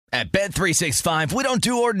At Bet365, we don't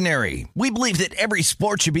do ordinary. We believe that every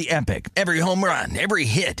sport should be epic. Every home run, every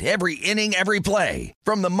hit, every inning, every play.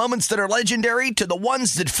 From the moments that are legendary to the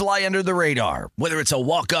ones that fly under the radar. Whether it's a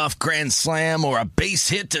walk-off grand slam or a base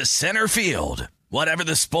hit to center field. Whatever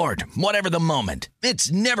the sport, whatever the moment.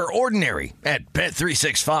 It's never ordinary at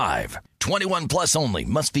Bet365. 21 plus only.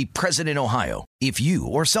 Must be present in Ohio. If you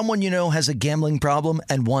or someone you know has a gambling problem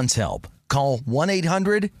and wants help, call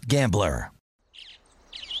 1-800-GAMBLER.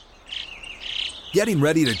 Getting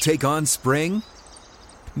ready to take on spring?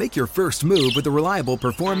 Make your first move with the reliable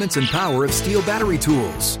performance and power of Steel battery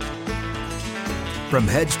tools. From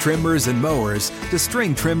hedge trimmers and mowers to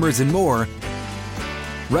string trimmers and more,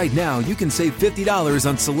 right now you can save $50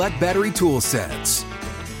 on select battery tool sets.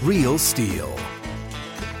 Real Steel.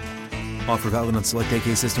 Offer valid on select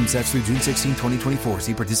AK system sets through June 16, 2024.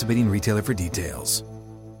 See participating retailer for details.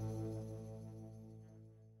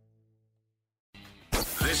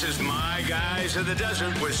 This is My Guys in the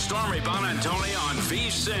Desert with Stormy Bonantoni on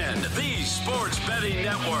VSiN, the Sports Betting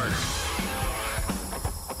Network.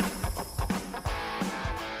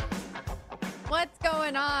 What's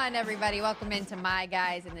going on, everybody? Welcome into My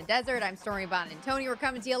Guys in the Desert. I'm Stormy Bonantoni. We're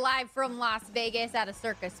coming to you live from Las Vegas at a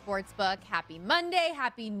Circus Sportsbook. Happy Monday.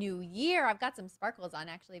 Happy New Year. I've got some sparkles on,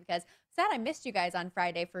 actually, because I missed you guys on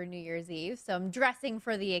Friday for New Year's Eve, so I'm dressing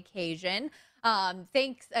for the occasion.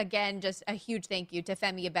 Thanks again, just a huge thank you to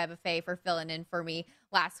Femi Abebefe for filling in for me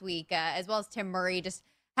last week, as well as Tim Murray. Just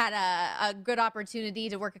had a good opportunity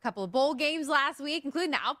to work a couple of bowl games last week,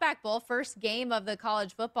 including the Outback Bowl, first game of the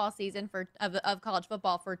college football season of college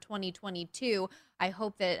football for 2022. I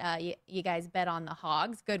hope that you guys bet on the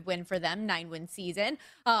Hogs. Good win for them, 9-win season.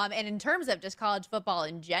 And in terms of just college football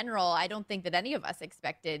in general, I don't think that any of us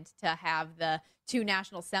expected to have the two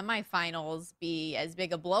national semifinals be as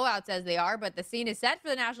big of blowouts as they are, but the scene is set for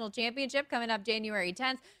the national championship coming up January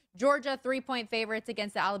 10th. Georgia, 3-point favorites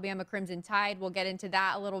against the Alabama Crimson Tide. We'll get into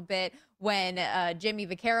that a little bit when Jimmy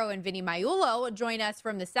Vaccaro and Vinny Maiulo join us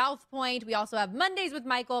from the South Point. We also have Mondays with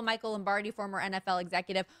Michael Lombardi, former NFL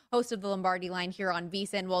executive, host of the Lombardi Line here on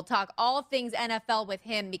VSiN. We'll talk all things NFL with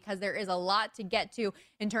him because there is a lot to get to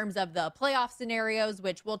in terms of the playoff scenarios,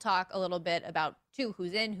 which we'll talk a little bit about too.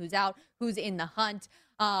 Who's in, who's out, who's in the hunt.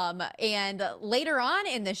 And later on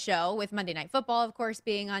in the show, with Monday Night Football, of course,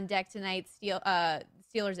 being on deck tonight,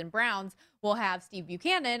 Steelers and Browns, we'll have Steve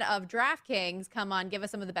Buchanan of DraftKings come on, give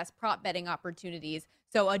us some of the best prop betting opportunities.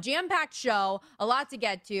 So a jam-packed show, a lot to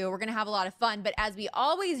get to. We're going to have a lot of fun, but as we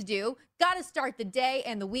always do, got to start the day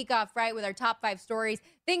and the week off right with our top 5 stories,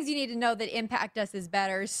 things you need to know that impact us as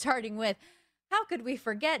bettors, starting with, how could we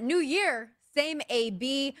forget, New Year, same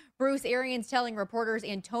AB. Bruce Arians telling reporters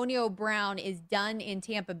Antonio Brown is done in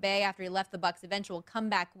Tampa Bay after he left the Bucs' eventual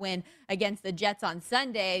comeback win against the Jets on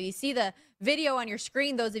Sunday. You see the video on your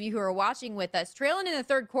screen, those of you who are watching with us. Trailing in the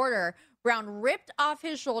third quarter, Brown ripped off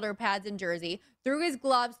his shoulder pads and jersey, threw his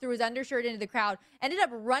gloves, threw his undershirt into the crowd, ended up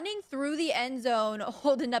running through the end zone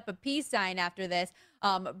holding up a peace sign after this.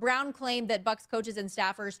 Brown claimed that Bucs coaches and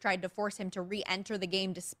staffers tried to force him to re-enter the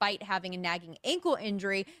game despite having a nagging ankle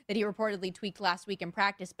injury that he reportedly tweaked last week in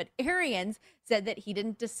practice. But Arians said that he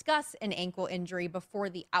didn't discuss an ankle injury before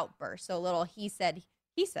the outburst. So a little he said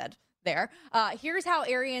there. Here's how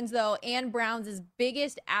Arians, though, and Brown's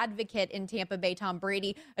biggest advocate in Tampa Bay, Tom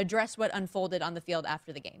Brady, addressed what unfolded on the field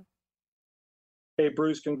after the game. Hey,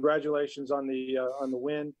 Bruce, congratulations on the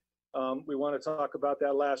win. We want to talk about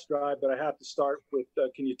that last drive, but I have to start with,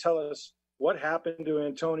 can you tell us what happened to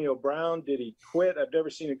Antonio Brown? Did he quit? I've never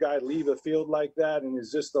seen a guy leave a field like that, and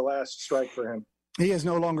is this the last strike for him? He is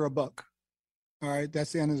no longer a Buck. All right,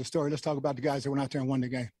 that's the end of the story. Let's talk about the guys that went out there and won the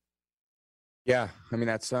game. Yeah, I mean,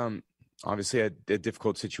 that's obviously a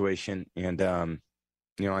difficult situation, and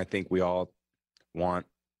I think we all want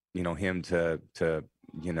him to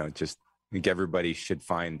just think everybody should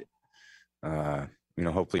find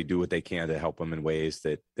hopefully do what they can to help him in ways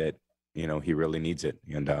that he really needs it.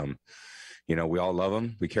 And we all love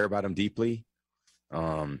him, we care about him deeply.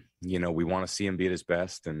 We want to see him be at his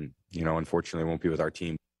best, and unfortunately won't be with our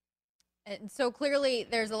team. And so clearly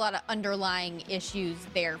there's a lot of underlying issues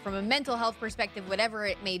there from a mental health perspective, whatever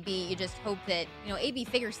it may be. You just hope that, AB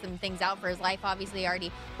figures some things out for his life. Obviously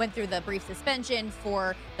already went through the brief suspension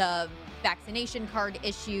for the vaccination card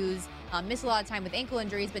issues. missed a lot of time with ankle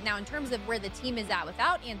injuries. But now in terms of where the team is at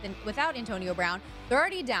without Antonio Brown, they're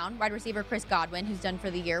already down wide receiver Chris Godwin, who's done for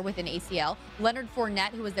the year with an ACL. Leonard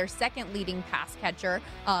Fournette, who was their second leading pass catcher,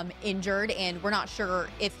 injured, and we're not sure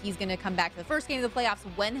if he's going to come back for the first game of the playoffs,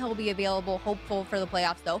 when he'll be available. Hopeful for the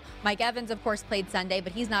playoffs, though. Mike Evans, of course, played Sunday,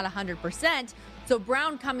 but he's not 100%. So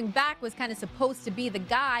Brown coming back was kind of supposed to be the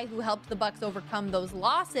guy who helped the Bucs overcome those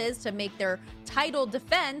losses to make their title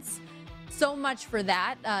defense. So much for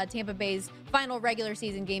that. Tampa Bay's final regular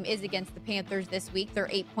season game is against the Panthers this week. They're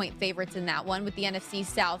 8-point favorites in that one, with the NFC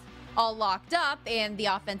South all locked up and the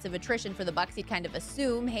offensive attrition for the Bucs. You'd kind of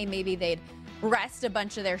assume, hey, maybe they'd rest a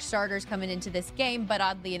bunch of their starters coming into this game. But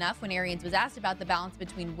oddly enough, when Arians was asked about the balance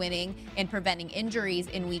between winning and preventing injuries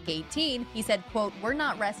in Week 18, he said, quote, "We're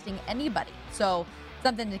not resting anybody." So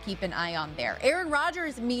something to keep an eye on there. Aaron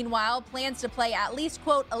Rodgers, meanwhile, plans to play at least,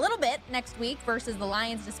 quote, a little bit next week versus the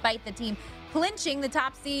Lions, despite the team clinching the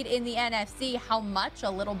top seed in the NFC. How much a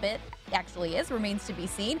little bit actually is remains to be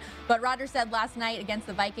seen. But Rodgers said last night against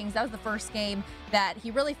the Vikings, that was the first game that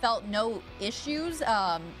he really felt no issues.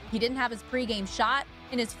 He didn't have his pregame shot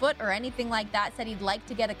in his foot or anything like that. Said he'd like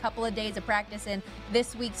to get a couple of days of practice in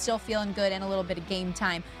this week, still feeling good, and a little bit of game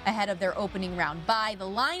time ahead of their opening round bye. The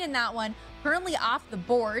line in that one currently off the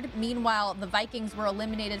board. Meanwhile, the Vikings were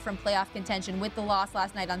eliminated from playoff contention with the loss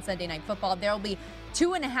last night on Sunday Night Football. There will be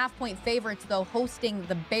 2.5-point favorites, though, hosting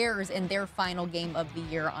the Bears in their final game of the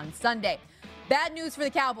year on Sunday. Bad news for the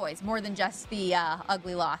Cowboys, more than just the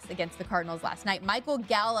ugly loss against the Cardinals last night. Michael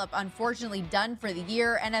Gallup, unfortunately done for the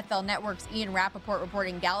year. NFL Network's Ian Rappaport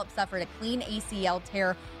reporting Gallup suffered a clean ACL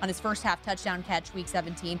tear on his first half touchdown catch, Week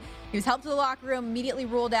 17. He was helped to the locker room, immediately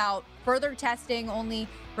ruled out. Further testing only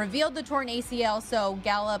revealed the torn ACL, so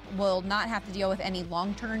Gallup will not have to deal with any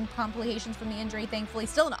long-term complications from the injury, thankfully.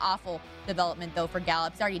 Still an awful development, though, for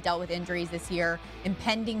Gallup. He's already dealt with injuries this year,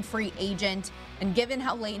 impending free agent, and given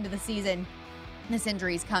how late into the season this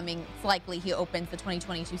injury is coming, it's likely he opens the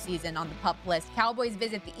 2022 season on the PUP list. Cowboys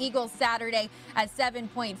visit the Eagles Saturday as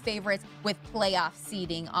 7-point favorites with playoff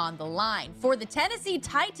seeding on the line. For the Tennessee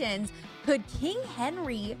Titans, could King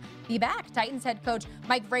Henry be back? Titans head coach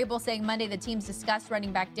Mike Vrabel saying Monday the teams discussed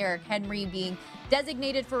running back Derrick Henry being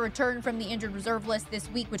designated for return from the injured reserve list this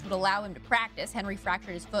week, which would allow him to practice. Henry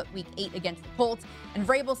fractured his foot Week 8 against the Colts. And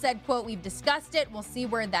Vrabel said, quote, "We've discussed it. We'll see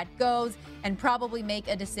where that goes and probably make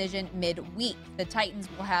a decision midweek." The Titans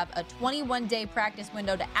will have a 21-day practice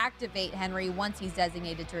window to activate Henry once he's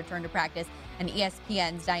designated to return to practice. And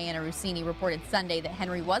ESPN's Diana Rossini reported Sunday that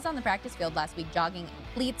Henry was on the practice field last week jogging in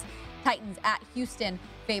cleats. Titans at Houston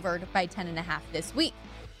favored by 10.5 this week.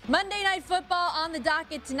 Monday Night Football on the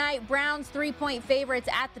docket tonight. Browns 3-point favorites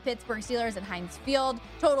at the Pittsburgh Steelers at Heinz Field.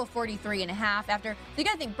 Total 43.5. So you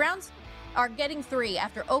got to think, Browns are getting 3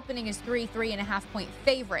 after opening as 3.5-point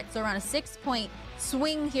favorites. So around a 6-point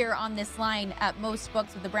swing here on this line at most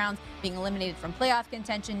books, with the Browns being eliminated from playoff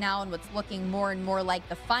contention now and what's looking more and more like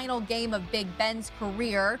the final game of Big Ben's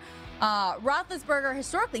career. Roethlisberger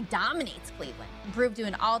historically dominates Cleveland, improved to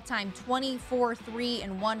an all-time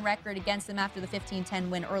 24-3-1 record against them after the 15-10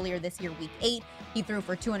 win earlier this year, Week 8. He threw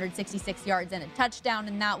for 266 yards and a touchdown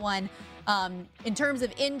in that one. In terms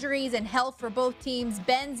of injuries and health for both teams,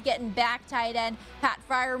 Ben's getting back tight end Pat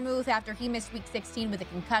Freiermuth after he missed Week 16 with a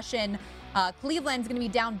concussion. Cleveland's going to be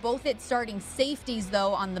down both its starting safeties,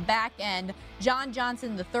 though, on the back end, John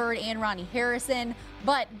Johnson III and Ronnie Harrison.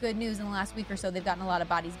 But good news, in the last week or so, they've gotten a lot of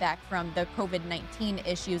bodies back from the COVID-19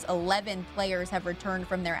 issues. 11 players have returned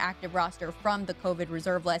from their active roster from the COVID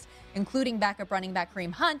reserve list, including backup running back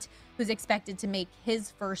Kareem Hunt, who's expected to make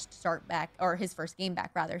his first game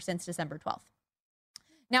back, since December 12th.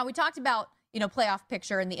 Now, we talked about playoff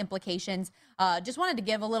picture and the implications. Just wanted to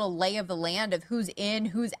give a little lay of the land of who's in,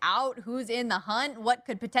 who's out, who's in the hunt, what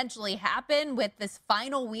could potentially happen with this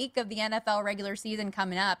final week of the NFL regular season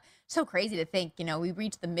coming up. So crazy to think, we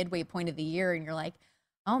reached the midway point of the year and you're like,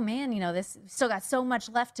 oh man, this still got so much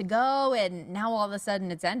left to go. And now all of a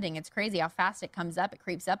sudden it's ending. It's crazy how fast it comes up. It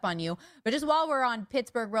creeps up on you. But just while we're on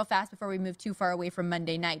Pittsburgh real fast before we move too far away from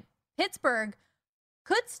Monday night, Pittsburgh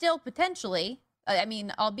could still potentially,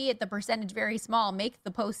 albeit the percentage very small, make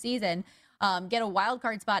the postseason, get a wild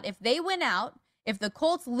card spot. If they win out, if the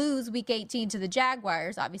Colts lose Week 18 to the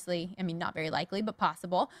Jaguars, obviously, not very likely, but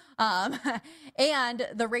possible, and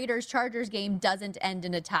the Raiders-Chargers game doesn't end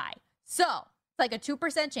in a tie. So it's like a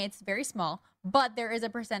 2% chance, very small, but there is a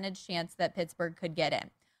percentage chance that Pittsburgh could get in.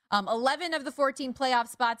 11 of the 14 playoff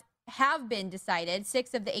spots have been decided.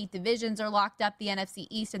 6 of the 8 divisions are locked up. The NFC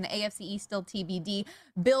East and the AFC East still TBD.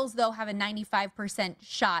 Bills, though, have a 95%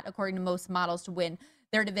 shot, according to most models, to win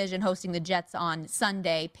their division, hosting the Jets on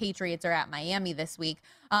Sunday. Patriots are at Miami this week.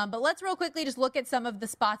 But let's real quickly just look at some of the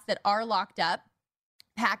spots that are locked up.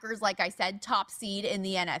 Packers, like I said, top seed in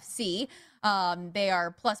the NFC. They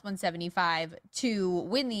are plus 175 to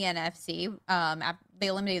win the NFC. They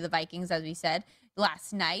eliminated the Vikings, as we said,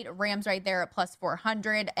 last night. Rams right there at plus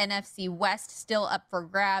 400. NFC West still up for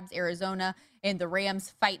grabs. Arizona and the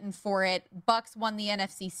Rams fighting for it. Bucks won the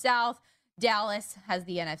NFC South. Dallas has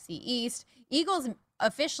the NFC East. Eagles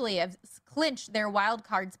officially have clinched their wild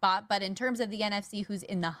card spot, but in terms of the NFC, who's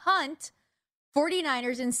in the hunt,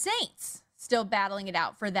 49ers and Saints still battling it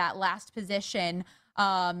out for that last position.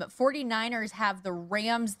 49ers have the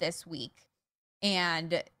Rams this week,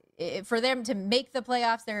 and for them to make the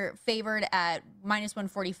playoffs, they're favored at minus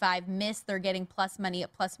 145. Miss, they're getting plus money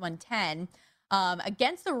at plus 110.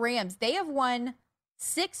 Against the Rams, they have won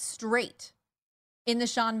 6 straight in the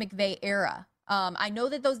Sean McVay era. I know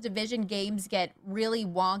that those division games get really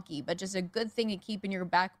wonky, but just a good thing to keep in your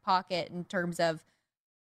back pocket in terms of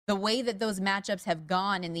the way that those matchups have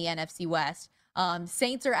gone in the NFC West.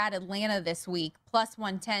 Saints are at Atlanta this week, plus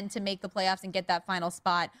 110 to make the playoffs and get that final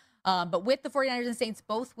spot. But with the 49ers and Saints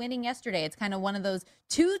both winning yesterday, it's kind of one of those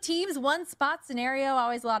 2 teams, 1 spot scenario.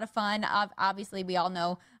 Always a lot of fun. Obviously, we all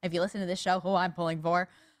know, if you listen to this show, who I'm pulling for.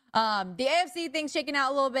 The AFC thing's shaking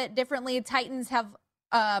out a little bit differently. Titans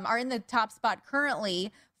are in the top spot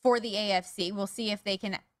currently for the AFC. We'll see if they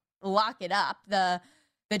can lock it up. The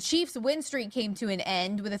Chiefs' win streak came to an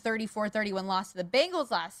end with a 34-31 loss to the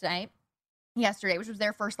Bengals yesterday, which was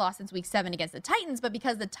their first loss since week 7 against the Titans. But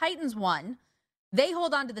because the Titans won, they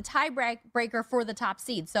hold on to the tiebreaker for the top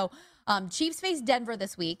seed. So Chiefs face Denver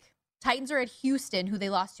this week. Titans are at Houston, who they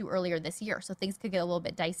lost to earlier this year. So things could get a little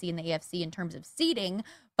bit dicey in the AFC in terms of seeding.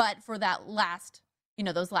 But for that last,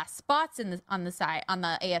 those last spots on the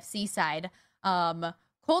AFC side,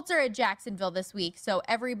 Colts are at Jacksonville this week. So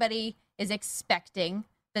everybody is expecting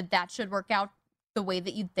that should work out the way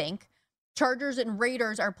that you'd think. Chargers and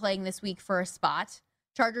Raiders are playing this week for a spot.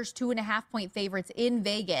 Chargers 2.5-point favorites in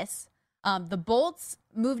Vegas. The Bolts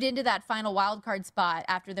moved into that final wild card spot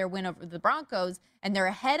after their win over the Broncos, and they're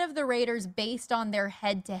ahead of the Raiders based on their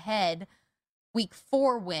head-to-head week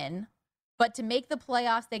 4 win. But to make the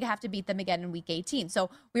playoffs, they have to beat them again in week 18. So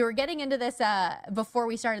we were getting into this before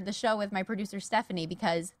we started the show with my producer, Stephanie,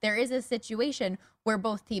 because there is a situation where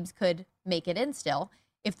both teams could make it in still.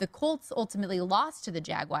 If the Colts ultimately lost to the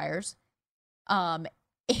Jaguars, and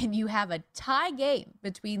you have a tie game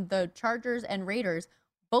between the Chargers and Raiders,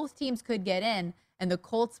 both teams could get in, and the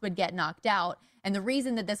Colts would get knocked out. And the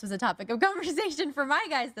reason that this was a topic of conversation for my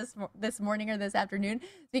guys this morning or this afternoon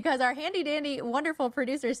is because our handy-dandy, wonderful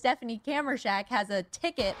producer, Stephanie Kamershak, has a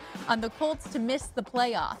ticket on the Colts to miss the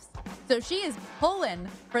playoffs. So she is pulling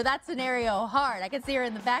for that scenario hard. I can see her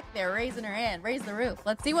in the back there raising her hand. Raise the roof.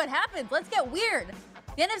 Let's see what happens. Let's get weird.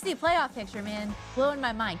 The NFC playoff picture, man, blowing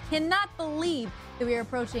my mind. Cannot believe that we are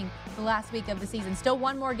approaching the last week of the season. Still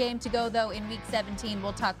one more game to go, though, in week 17.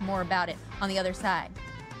 We'll talk more about it on the other side.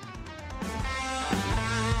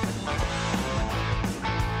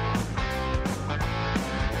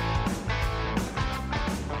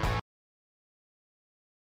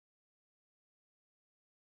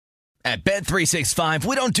 At Bet365,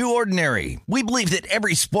 we don't do ordinary. We believe that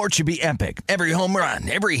every sport should be epic. Every home run,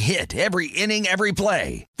 every hit, every inning, every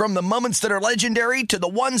play. From the moments that are legendary to the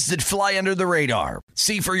ones that fly under the radar.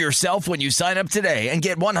 See for yourself when you sign up today and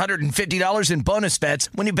get $150 in bonus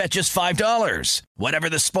bets when you bet just $5. Whatever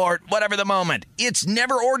the sport, whatever the moment, it's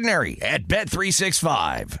never ordinary at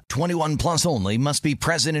Bet365. 21 plus only. Must be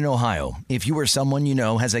present in Ohio. If you or someone you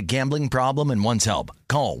know has a gambling problem and wants help,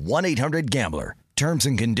 call 1-800-GAMBLER. Terms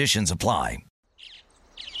and conditions apply.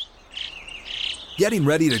 Getting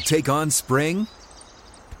ready to take on spring?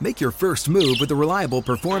 Make your first move with the reliable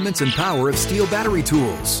performance and power of Steel battery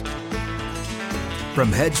tools.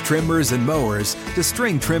 From hedge trimmers and mowers to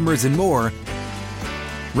string trimmers and more,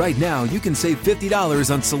 right now you can save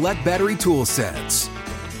 $50 on select battery tool sets.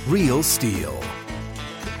 Real Steel.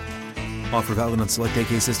 Offer valid on select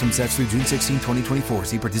AK system sets through June 16, 2024.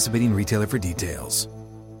 See participating retailer for details.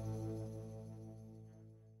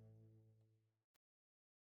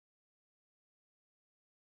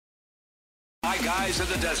 My Guys in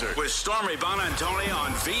the Desert with Stormy Bonantoni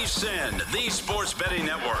on VSiN, the Sports Betting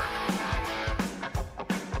Network.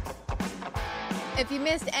 If you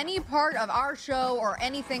missed any part of our show or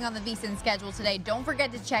anything on the VSiN schedule today, don't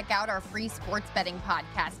forget to check out our free sports betting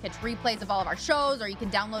podcast. Catch replays of all of our shows, or you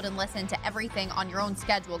can download and listen to everything on your own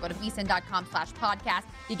schedule. Go to vsin.com/podcast.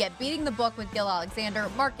 You get Beating the Book with Gil Alexander,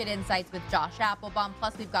 Market Insights with Josh Applebaum.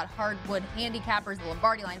 Plus, we've got Hardwood Handicappers, the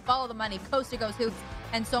Lombardi Line, Follow the Money, Coast to Coast Hoops,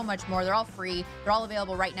 and so much more. They're all free. They're all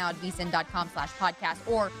available right now at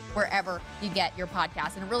vsin.com/podcast or wherever you get your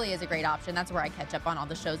podcast. And it really is a great option. That's where I catch up on all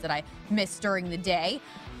the shows that I missed during the day.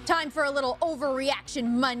 Time for a little Overreaction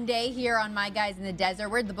Monday here on My Guys in the Desert,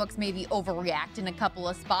 where the books maybe overreact in a couple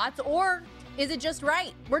of spots, or is it just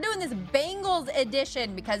right? We're doing this Bengals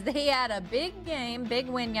edition because they had a big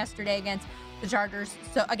win yesterday against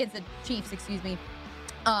the Chiefs, excuse me.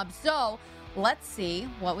 So let's see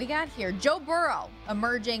what we got here. Joe Burrow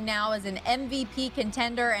emerging now as an MVP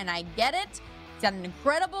contender, and I get it. He's had an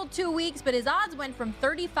incredible 2 weeks, but his odds went from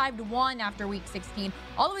 35-1 after week 16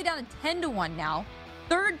 all the way down to 10-1 now.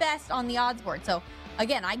 Third best on the odds board. So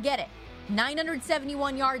again, I get it.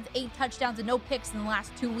 971 yards, 8 touchdowns, and no picks in the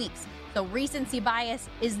last 2 weeks. So recency bias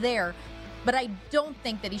is there. But I don't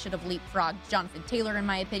think that he should have leapfrogged Jonathan Taylor, in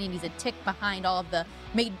my opinion. He's a tick behind all the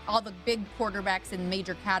big quarterbacks in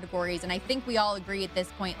major categories. And I think we all agree at this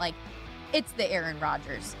point, like, it's the Aaron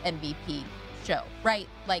Rodgers MVP show, right?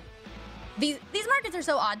 Like, these markets are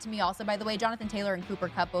so odd to me also, by the way. Jonathan Taylor and Cooper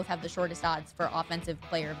Kupp both have the shortest odds for Offensive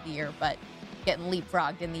Player of the Year, but getting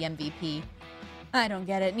leapfrogged in the MVP, I don't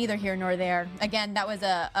get it. Neither here nor there. Again, that was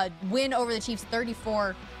a win over the Chiefs,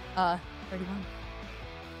 31.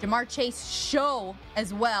 Jamar Chase show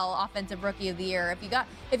as well, Offensive Rookie of the Year.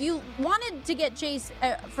 If you wanted to get Chase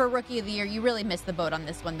for Rookie of the Year, you really missed the boat on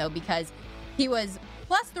this one, though, because he was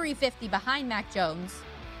plus 350 behind Mac Jones,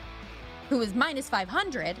 who was minus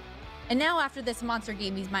 500. And now after this monster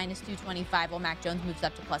game, he's minus 225, while Mac Jones moves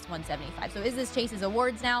up to plus 175. So is this Chase's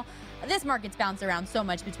awards now? This market's bounced around so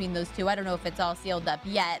much between those two. I don't know if it's all sealed up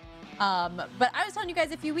yet. But I was telling you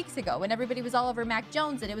guys a few weeks ago when everybody was all over Mac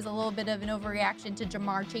Jones that it was a little bit of an overreaction to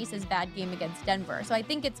Jamar Chase's bad game against Denver. So I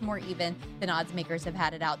think it's more even than odds makers have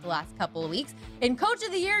had it out the last couple of weeks. And Coach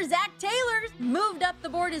of the Year, Zach Taylor's moved up the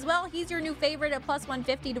board as well. He's your new favorite at plus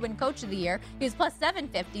 150 to win Coach of the Year. He was plus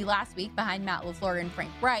 750 last week behind Matt LaFleur and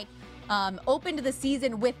Frank Reich. Opened the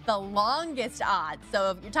season with the longest odds. So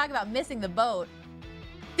if you're talking about missing the boat,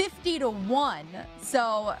 50-1.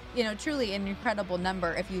 So, truly an incredible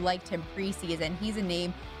number if you liked him preseason. He's a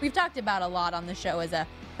name we've talked about a lot on the show as a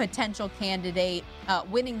potential candidate.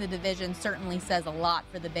 Winning the division certainly says a lot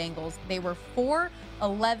for the Bengals. They were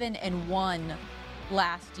 4-11-1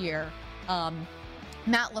 last year.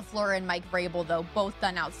 Matt LaFleur and Mike Vrabel, though, both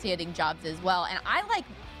done outstanding jobs as well. And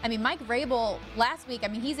Mike Vrabel last week,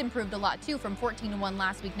 he's improved a lot too, from 14-1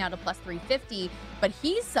 last week now to plus 350. But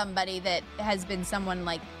he's somebody that has been someone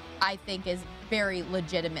like I think is very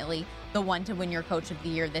legitimately the one to win your Coach of the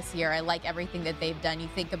Year this year. I like everything that they've done. You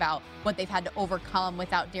think about what they've had to overcome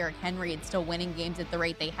without Derrick Henry and still winning games at the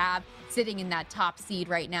rate they have, sitting in that top seed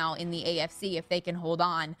right now in the AFC. If they can hold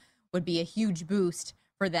on, would be a huge boost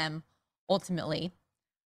for them ultimately.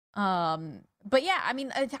 But yeah,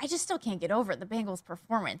 I just still can't get over the Bengals'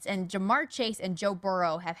 performance. And Jamar Chase and Joe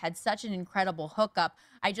Burrow have had such an incredible hookup.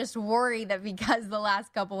 I just worry that because the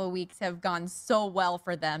last couple of weeks have gone so well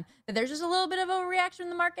for them, that there's just a little bit of overreaction in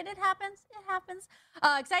the market. It happens.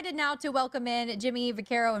 Excited now to welcome in Jimmy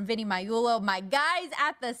Vaccaro and Vinny Maiulo, my guys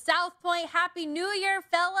at the South Point. Happy New Year,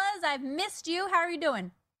 fellas. I've missed you. How are you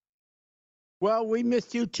doing? Well, we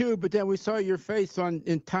missed you too, but then we saw your face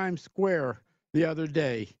in Times Square the other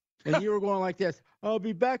day. And you were going like this, I'll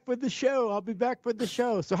be back for the show.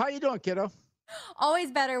 So how you doing, kiddo?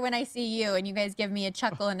 Always better when I see you, and you guys give me a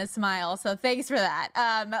chuckle and a smile. So thanks for that.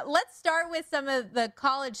 Let's start with some of the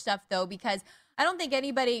college stuff, though, because I don't think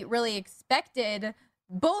anybody really expected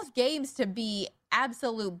both games to be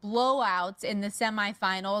absolute blowouts in the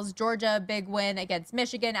semifinals. Georgia, big win against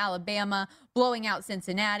Michigan. Alabama blowing out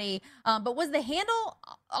Cincinnati. But was the handle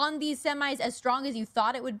on these semis as strong as you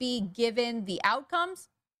thought it would be given the outcomes?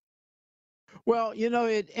 Well,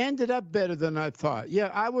 it ended up better than I thought.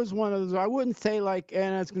 Yeah, I was one of those. I wouldn't say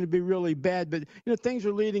it's going to be really bad, but things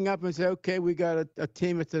are leading up and say, okay, we got a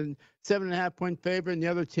team that's a 7.5-point favorite, and the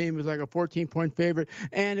other team is like a 14-point favorite,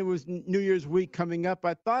 and it was New Year's week coming up.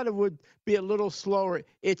 I thought it would be a little slower.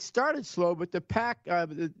 It started slow, but the pack,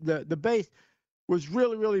 the base was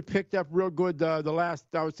really, really picked up real good the last,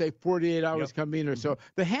 I would say, 48 hours coming in or so.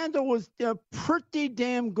 The handle was pretty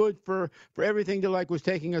damn good for everything that was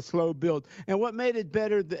taking a slow build. And what made it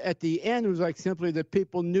better at the end was simply that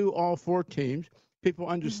people knew all four teams. People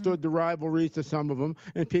understood the rivalries to some of them,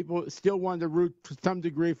 and people still wanted to root to some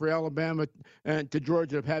degree for Alabama and to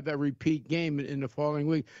Georgia to have that repeat game in the following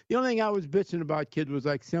week. The only thing I was bitching about, kid, was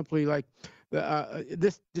this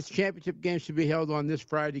championship game should be held on this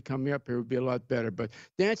Friday coming up here would be a lot better. But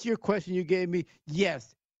to answer your question you gave me,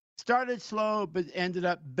 yes, Started slow, but ended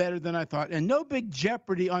up better than I thought, and no big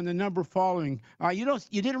jeopardy on the number following.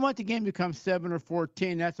 You didn't want the game to come 7 or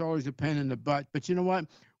 14. That's always a pain in the butt. But you know what?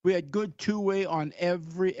 We had good two-way on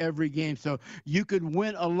every game, so you could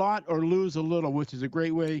win a lot or lose a little, which is a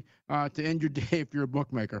great way to end your day if you're a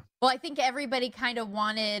bookmaker. Well, I think everybody kind of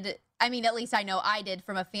wanted, I mean, at least I know I did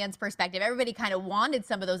from a fan's perspective, everybody kind of wanted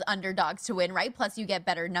some of those underdogs to win, right? Plus you get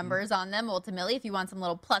better numbers on them ultimately if you want some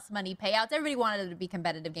little plus money payouts. Everybody wanted it to be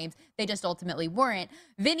competitive games. They just ultimately weren't.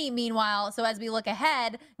 Vinny, meanwhile, so as we look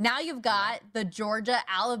ahead, now you've got the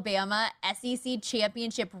Georgia-Alabama SEC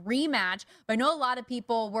championship rematch. But I know a lot of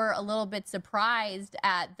people were a little bit surprised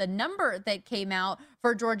at the number that came out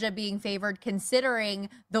for Georgia being favored, considering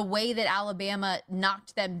the way that Alabama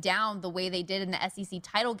knocked them down the way they did in the SEC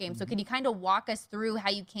title game. So can you kind of walk us through how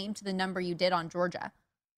you came to the number you did on Georgia?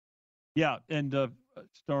 Yeah, and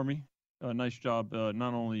Stormy, nice job,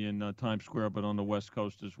 not only in Times Square, but on the West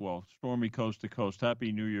Coast as well. Stormy, coast to coast.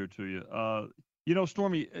 Happy New Year to you.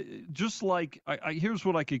 Stormy, just like, here's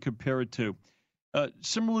what I could compare it to.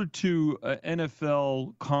 Similar to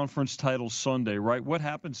NFL Conference Title Sunday, right? What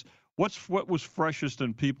happens? What was freshest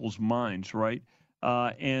in people's minds, right?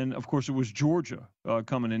 And, of course, it was Georgia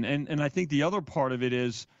coming in. And I think the other part of it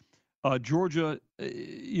is Georgia,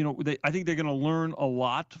 I think they're going to learn a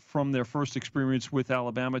lot from their first experience with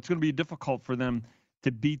Alabama. It's going to be difficult for them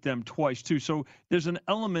to beat them twice, too. So there's an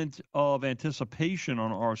element of anticipation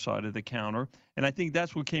on our side of the counter, and I think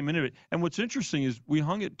that's what came into it. And what's interesting is we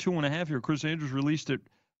hung at 2.5 here. Chris Andrews released it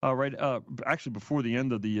actually before the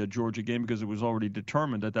end of the Georgia game because it was already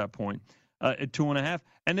determined at that point. At 2.5,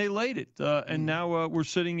 and they laid it. And now we're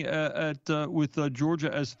sitting with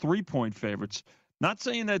Georgia as 3-point favorites. Not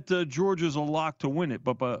saying that Georgia's a lock to win it,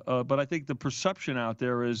 but I think the perception out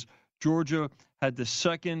there is Georgia had the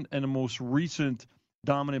second and the most recent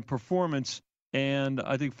dominant performance, and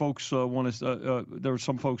I think folks there are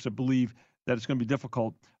some folks that believe that it's going to be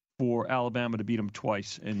difficult for Alabama to beat them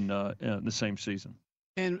twice in the same season.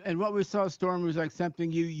 And what we saw, Storm, was like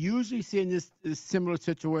something you usually see in this similar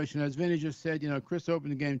situation. As Vinny just said, Chris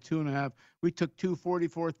opened the game 2.5. We took two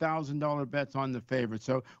 $44,000 bets on the favorite.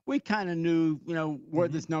 So we kind of knew, where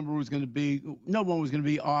this number was going to be. No one was going to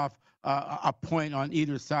be off a point on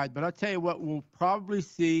either side. But I'll tell you what we'll probably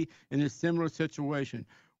see in a similar situation.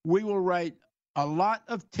 We will write a lot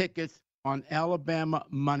of tickets on Alabama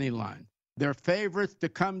money line. Their favorites to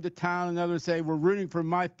come to town, and others say, we're rooting for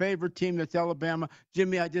my favorite team, that's Alabama.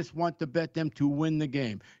 Jimmy, I just want to bet them to win the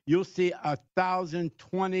game. You'll see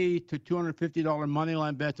 $1,020 to $250 money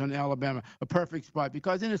line bets on Alabama, a perfect spot.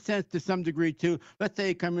 Because in a sense, to some degree, too, let's say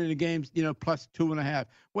you come into the games, plus 2.5.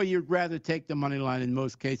 Well, you'd rather take the money line in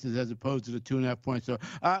most cases as opposed to the 2.5 points. So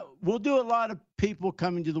we'll do a lot of people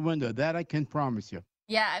coming to the window. That I can promise you.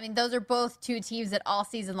 Yeah, I mean, those are both two teams that all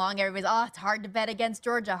season long, everybody's, it's hard to bet against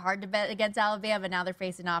Georgia, hard to bet against Alabama. Now they're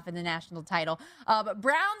facing off in the national title.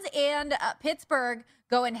 Browns and Pittsburgh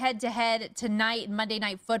going head-to-head tonight, Monday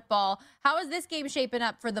Night Football. How is this game shaping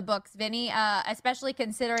up for the books, Vinny, especially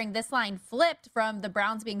considering this line flipped from the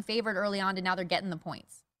Browns being favored early on to now they're getting the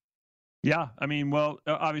points? Yeah, I mean, well,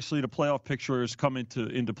 obviously the playoff picture has come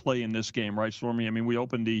into play in this game, right, Stormy? I mean, we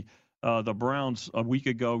opened the Browns a week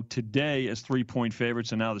ago today as 3-point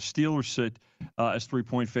favorites, and now the Steelers sit as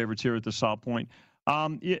 3-point favorites here at the South Point.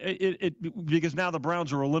 Because now the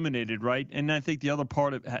Browns are eliminated, right? And I think the other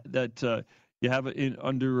part of that you have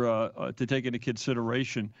to take into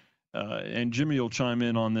consideration, and Jimmy will chime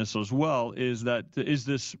in on this as well, is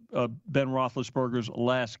this Ben Roethlisberger's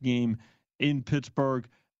last game in Pittsburgh?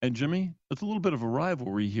 And Jimmy, it's a little bit of a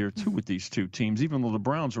rivalry here, too, with these two teams, even though the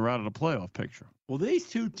Browns are out of the playoff picture. Well, these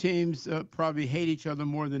two teams probably hate each other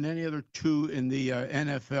more than any other two in the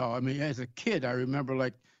NFL. I mean, as a kid, I remember,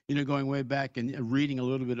 going way back and reading a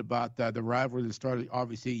little bit about the rivalry that started,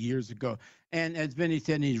 obviously, years ago. And as Vinny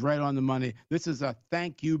said, and he's right on the money, this is a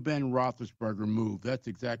thank you, Ben Roethlisberger move. That's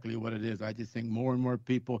exactly what it is. I just think more and more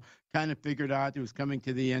people kind of figured out it was coming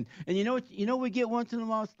to the end. And you know what we get once in a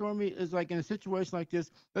while, Stormy, is like in a situation like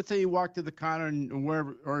this, let's say you walk to the counter and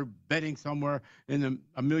wherever, or betting somewhere in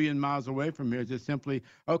a million miles away from here, just simply,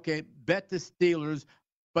 okay, bet the Steelers,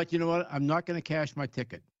 but you know what? I'm not going to cash my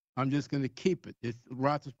ticket. I'm just going to keep it. It's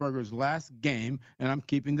Roethlisberger's last game, and I'm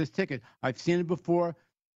keeping this ticket. I've seen it before.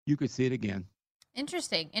 You could see it again.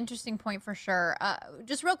 Interesting point for sure.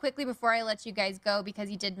 Just real quickly before I let you guys go, because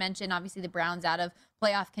you did mention obviously the Browns out of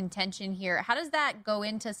playoff contention here. How does that go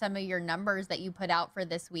into some of your numbers that you put out for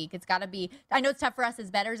this week? It's got to be, I know it's tough for us as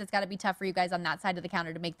bettors. It's got to be tough for you guys on that side of the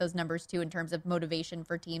counter to make those numbers too in terms of motivation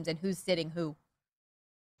for teams and who's sitting who.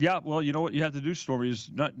 Yeah, well, you know what you have to do, Stormy, is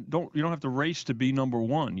you don't have to race to be number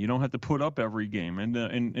one. You don't have to put up every game. And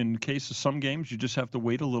in the case of some games, you just have to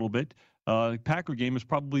wait a little bit. Packer game is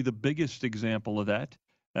probably the biggest example of that.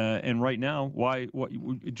 And right now,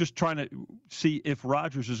 just trying to see if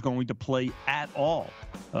Rodgers is going to play at all.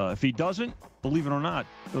 If he doesn't, believe it or not,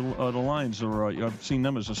 the Lions are. I've seen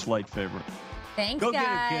them as a slight favorite. Thanks, Go get it,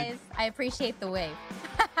 guys. kid. I appreciate the wave.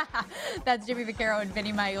 That's Jimmy Vaccaro and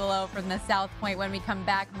Vinny Maiulo from the South Point. When we come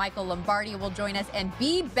back, Michael Lombardi will join us and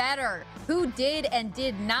be better. Who did and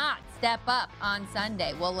did not step up on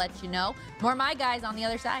Sunday? We'll let you know. More My Guys on the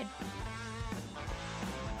other side.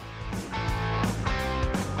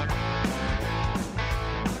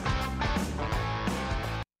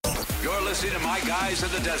 You're listening to My Guys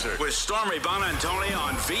in the Desert with Stormy Bonantoni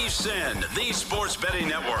on VSiN, the Sports Betting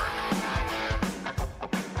Network.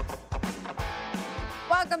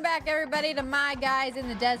 Welcome back, everybody, to My Guys in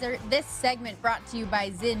the Desert. This segment brought to you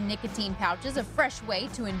by Zyn Nicotine Pouches, a fresh way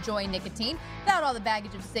to enjoy nicotine without all the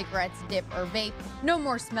baggage of cigarettes, dip, or vape. No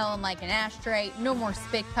more smelling like an ashtray, no more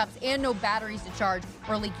spit cups, and no batteries to charge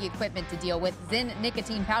or leaky equipment to deal with. Zyn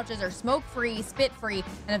Nicotine Pouches are smoke-free, spit-free,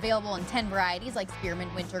 and available in 10 varieties like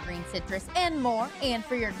spearmint, wintergreen, citrus, and more. And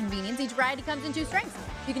for your convenience, each variety comes in 2 strengths.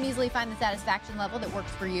 You can easily find the satisfaction level that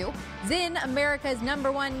works for you. Zyn, America's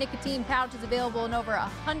 #1 nicotine pouch, is available in over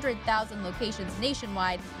 100,000 locations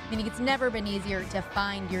nationwide, meaning it's never been easier to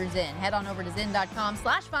find your Zyn. Head on over to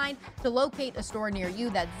zyn.com/find to locate a store near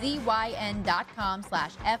you. That's zyn.com/FIND.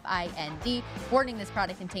 Warning, this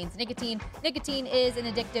product contains nicotine. Nicotine is an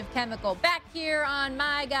addictive chemical. Back here on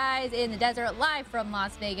My Guys in the Desert, live from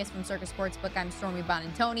Las Vegas from Circus Sportsbook, I'm Stormy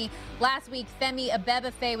Bonantoni. Last week, Femi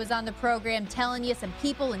Abebefe was on the program telling you some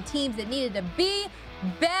people and teams that needed to be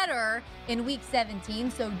better in Week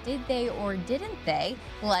 17. So did they or didn't they?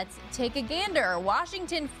 Let's take a gander.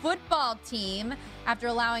 Washington football team, after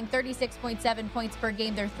allowing 36.7 points per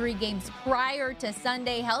game their 3 games prior to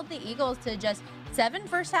Sunday, held the Eagles to just 7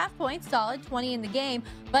 first half points, solid 20 in the game,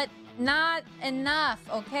 but not enough,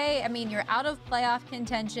 okay? I mean, you're out of playoff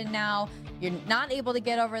contention now. You're not able to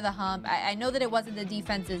get over the hump. I know that it wasn't the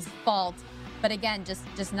defense's fault, but again,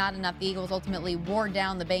 just not enough. The Eagles ultimately wore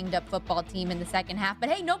down the banged-up football team in the second half. But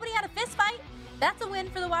hey, nobody had a fist fight. That's a win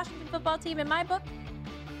for the Washington football team in my book.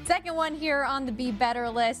 Second one here on the Be Better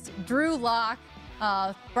list, Drew Lock,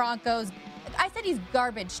 Broncos. I said he's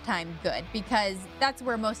garbage time good because that's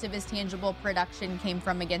where most of his tangible production came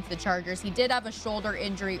from against the Chargers. He did have a shoulder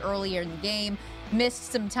injury earlier in the game,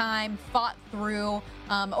 missed some time, fought through.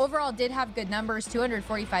 Overall, did have good numbers,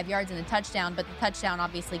 245 yards and a touchdown, but the touchdown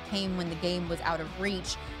obviously came when the game was out of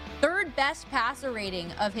reach. Third best passer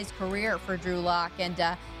rating of his career for Drew Lock. And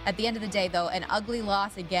at the end of the day, though, an ugly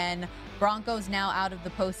loss again. Broncos now out of the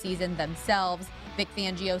postseason themselves. Vic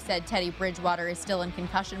Fangio said Teddy Bridgewater is still in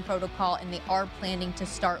concussion protocol, and they are planning to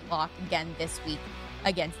start Lock again this week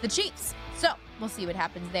against the Chiefs. So we'll see what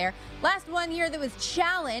happens there. Last one here that was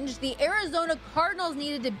challenged. The Arizona Cardinals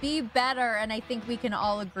needed to be better, and I think we can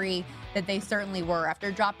all agree that they certainly were.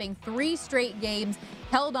 After dropping 3 straight games,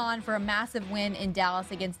 held on for a massive win in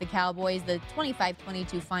Dallas against the Cowboys. The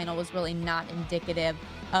 25-22 final was really not indicative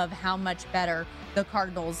of how much better the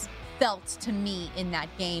Cardinals felt to me in that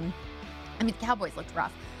game. I mean, the Cowboys looked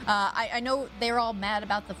rough. I know they're all mad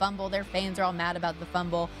about the fumble. Their fans are all mad about the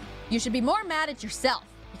fumble. You should be more mad at yourself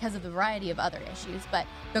because of the variety of other issues. But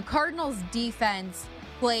the Cardinals defense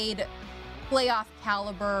played playoff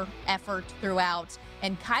caliber effort throughout.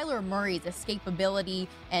 And Kyler Murray's escapability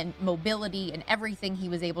and mobility and everything he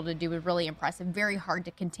was able to do was really impressive. Very hard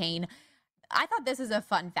to contain. I thought this is a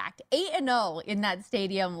fun fact. 8-0 in that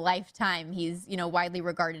stadium lifetime. He's, widely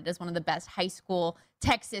regarded as one of the best high school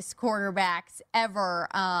Texas quarterbacks ever.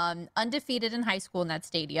 Undefeated in high school in that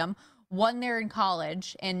stadium. Won there in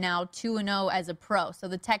college, and now 2-0 as a pro. So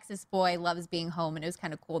the Texas boy loves being home, and it was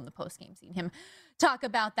kind of cool in the postgame seeing him talk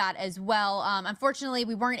about that as well. Unfortunately,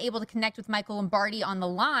 we weren't able to connect with Michael Lombardi on the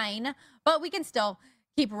line, but we can still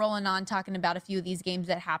keep rolling on talking about a few of these games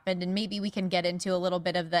that happened, and maybe we can get into a little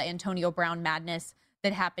bit of the Antonio Brown madness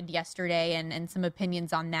that happened yesterday and some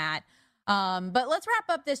opinions on that. But let's wrap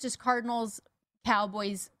up this just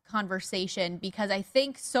Cardinals-Cowboys conversation, because I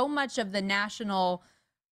think so much of the national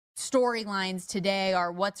storylines today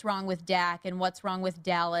are what's wrong with Dak and what's wrong with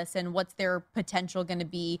Dallas and what's their potential going to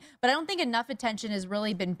be. But I don't think enough attention has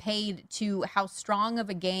really been paid to how strong of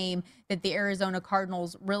a game that the Arizona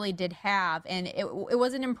Cardinals really did have. And it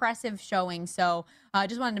was an impressive showing. So I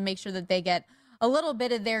just wanted to make sure that they get a little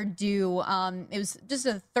bit of their due. It was just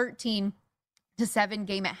a 13-7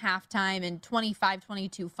 game at halftime and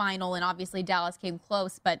 25-22 final. And obviously Dallas came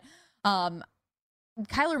close, but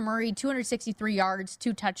Kyler Murray, 263 yards,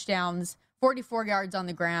 2 touchdowns, 44 yards on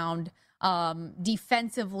the ground.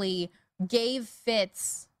 Defensively, gave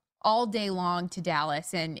fits all day long to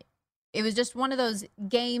Dallas. And it was just one of those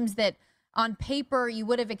games that on paper you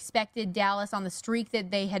would have expected Dallas, on the streak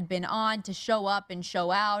that they had been on, to show up and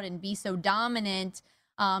show out and be so dominant.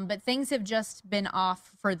 But things have just been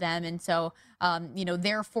off for them. And so,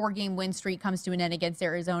 their 4-game win streak comes to an end against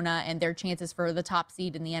Arizona, and their chances for the top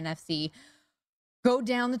seed in the NFC go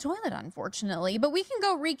down the toilet, unfortunately. But we can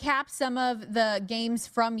go recap some of the games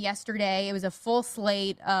from yesterday. It was a full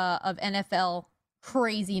slate of NFL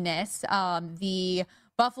craziness. The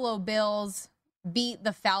Buffalo Bills beat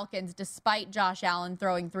the Falcons despite Josh Allen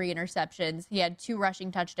throwing 3 interceptions. He had 2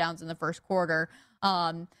 rushing touchdowns in the first quarter.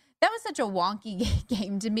 That was such a wonky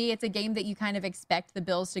game to me. It's a game that you kind of expect the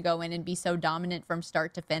Bills to go in and be so dominant from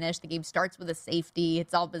start to finish. The game starts with a safety.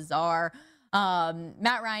 It's all bizarre.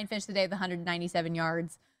 Matt Ryan finished the day with 197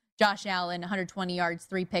 yards. Josh Allen, 120 yards,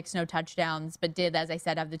 3 picks, no touchdowns, but did, as I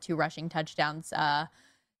said, have the 2 rushing touchdowns.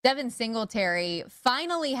 Devin Singletary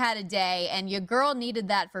finally had a day, and your girl needed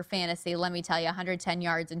that for fantasy. Let me tell you, 110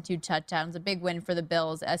 yards and 2 touchdowns, a big win for the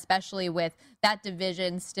Bills, especially with that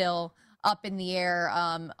division still up in the air.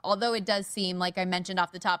 Although it does seem, like I mentioned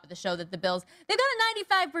off the top of the show, that the Bills, they've got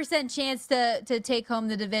a 95% chance to take home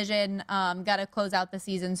the division. Got to close out the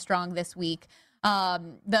season strong this week.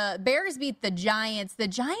 The Bears beat the Giants. The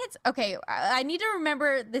Giants, okay, I need to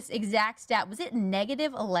remember this exact stat. Was it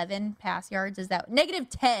negative 11 pass yards? Is that negative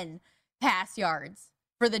 10 pass yards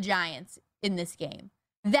for the Giants in this game?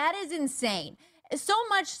 That is insane. So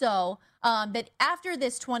much so that after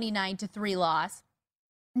this 29-3 loss,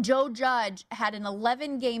 Joe Judge had an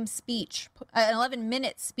 11-minute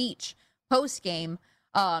speech post-game,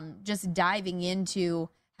 just diving into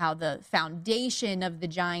how the foundation of the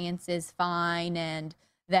Giants is fine, and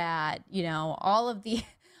that, all of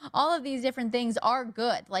these different things are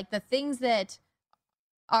good. Like the things that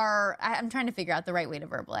are, I'm trying to figure out the right way to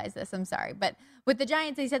verbalize this. I'm sorry. But with the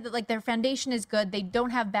Giants, they said that like their foundation is good. They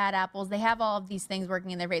don't have bad apples. They have all of these things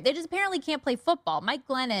working in their favor. They just apparently can't play football. Mike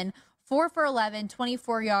Glennon, 4 for 11,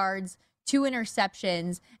 24 yards, 2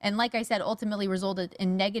 interceptions. And like I said, ultimately resulted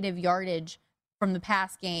in negative yardage from the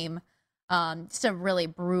pass game. Just a really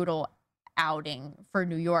brutal outing for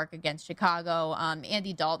New York against Chicago.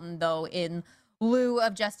 Andy Dalton, though, in lieu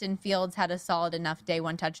of Justin Fields, had a solid enough day,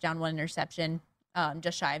 1 touchdown, 1 interception,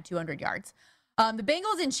 just shy of 200 yards. The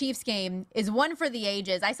Bengals and Chiefs game is one for the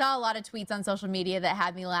ages. I saw a lot of tweets on social media that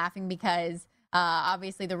had me laughing because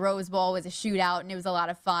obviously the Rose Bowl was a shootout and it was a lot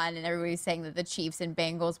of fun, and everybody was saying that the Chiefs and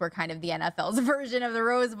Bengals were kind of the NFL's version of the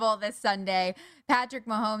Rose Bowl this Sunday. Patrick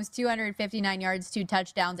Mahomes, 259 yards, 2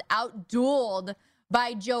 touchdowns, outdueled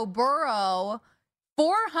by Joe Burrow,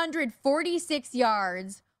 446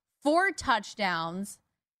 yards, 4 touchdowns.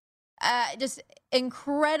 Just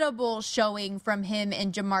incredible showing from him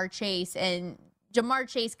and Jamar Chase. And Jamar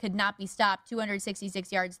Chase could not be stopped.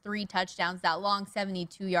 266 yards, 3 touchdowns. That long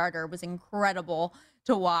 72-yarder was incredible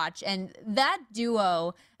to watch. And that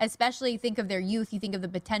duo, especially think of their youth, you think of the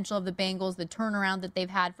potential of the Bengals, the turnaround that they've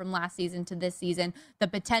had from last season to this season, the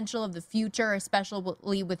potential of the future,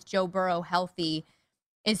 especially with Joe Burrow healthy,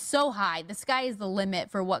 is so high. The sky is the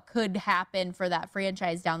limit for what could happen for that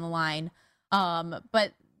franchise down the line.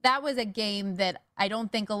 But that was a game that I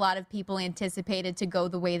don't think a lot of people anticipated to go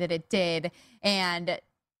the way that it did. And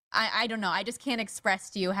I don't know. I just can't express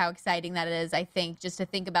to you how exciting that is. I think just to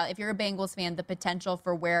think about, if you're a Bengals fan, the potential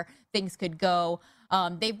for where things could go.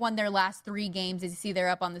 They've won their last 3 games. As you see, they're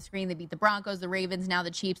up on the screen. They beat the Broncos, the Ravens, now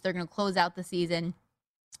the Chiefs. They're going to close out the season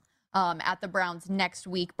at the Browns next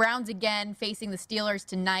week. Browns again facing the Steelers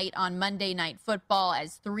tonight on Monday Night Football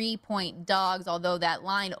as 3-point dogs, although that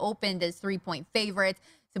line opened as 3-point favorites.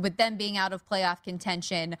 So with them being out of playoff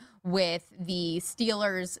contention, with the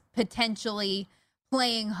Steelers potentially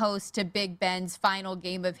playing host to Big Ben's final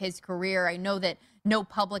game of his career, I know that no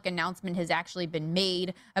public announcement has actually been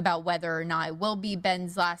made about whether or not it will be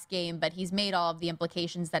Ben's last game, but he's made all of the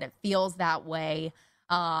implications that it feels that way.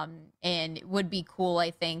 And it would be cool,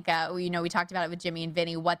 I think. We talked about it with Jimmy and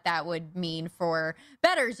Vinny, what that would mean for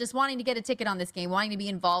bettors just wanting to get a ticket on this game, wanting to be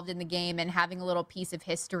involved in the game, and having a little piece of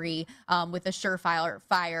history with a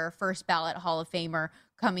surefire first ballot Hall of Famer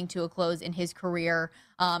coming to a close in his career.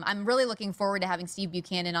 I'm really looking forward to having Steve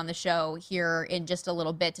Buchanan on the show here in just a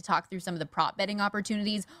little bit to talk through some of the prop betting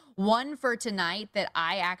opportunities. One for tonight that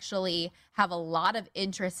I actually have a lot of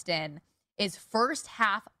interest in is first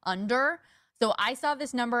half under. So I saw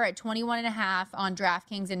this number at 21.5 on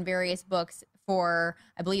DraftKings and various books for,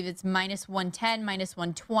 I believe it's minus 110, minus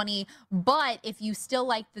 120. But if you still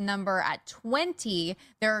like the number at 20,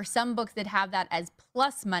 there are some books that have that as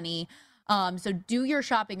plus money. So do your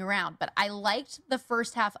shopping around. But I liked the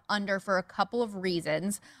first half under for a couple of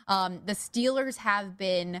reasons. The Steelers have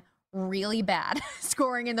been really bad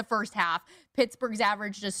scoring in the first half. Pittsburgh's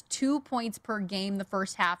averaged just 2 points per game the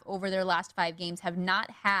first half over their last 5 games, have not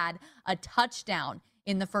had a touchdown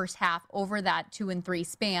in the first half over that 2 and 3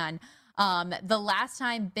 span. The last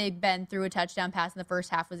time Big Ben threw a touchdown pass in the first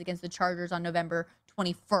half was against the Chargers on November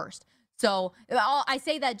 21st. So I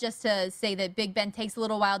say that just to say that Big Ben takes a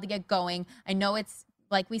little while to get going. I know it's,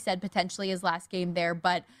 like we said, potentially his last game there,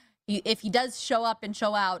 but if he does show up and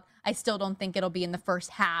show out, I still don't think it'll be in the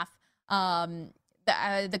first half.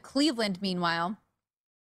 The Cleveland, meanwhile,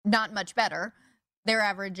 not much better. They're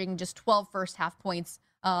averaging just 12 first half points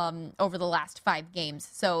over the last 5 games.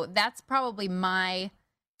 So that's probably my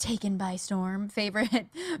taken by storm favorite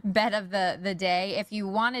bet of the day. If you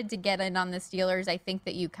wanted to get in on the Steelers, I think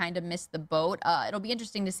that you kind of missed the boat. It'll be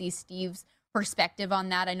interesting to see Steve's perspective on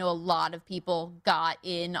that. I know a lot of people got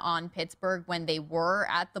in on Pittsburgh when they were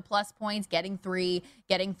at the plus points, getting 3,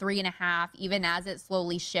 getting 3.5, even as it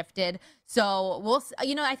slowly shifted. So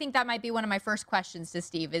I think that might be one of my first questions to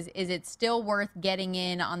Steve is it still worth getting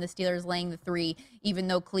in on the Steelers laying the 3, even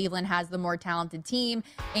though Cleveland has the more talented team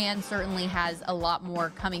and certainly has a lot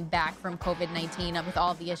more coming back from COVID-19 with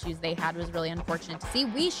all the issues they had? Was really unfortunate to see.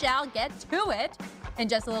 We shall get to it in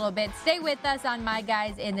just a little bit. Stay with us on My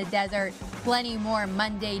Guys in the Desert. Plenty more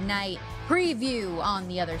Monday night preview on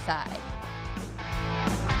the other side.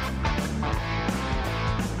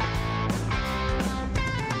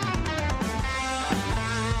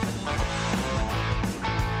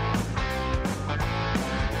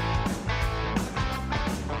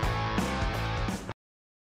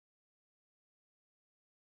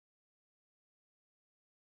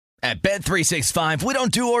 At Bet365, we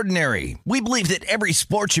don't do ordinary. We believe that every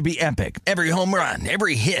sport should be epic. Every home run,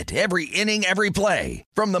 every hit, every inning, every play.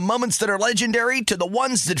 From the moments that are legendary to the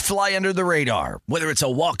ones that fly under the radar. Whether it's a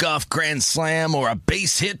walk-off grand slam or a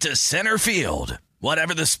base hit to center field.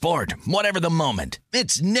 Whatever the sport, whatever the moment.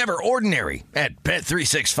 It's never ordinary at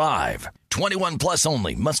Bet365. 21 plus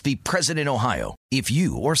only. Must be present in Ohio. If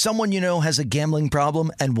you or someone you know has a gambling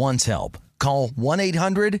problem and wants help, call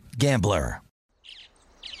 1-800-GAMBLER.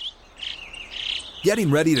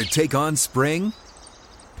 Getting ready to take on spring?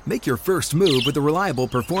 Make your first move with the reliable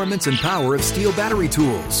performance and power of Steel battery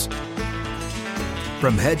tools.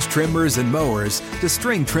 From hedge trimmers and mowers to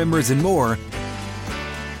string trimmers and more,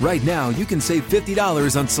 right now you can save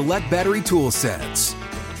 $50 on select battery tool sets.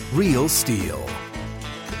 Real Steel.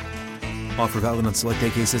 Offer valid on select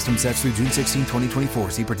AK system sets through June 16,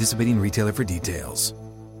 2024. See participating retailer for details.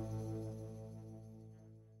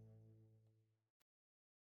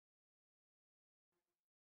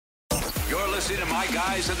 Listening to My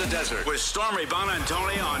Guys in the Desert with Stormy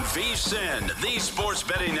Bonantoni on VSiN, the Sports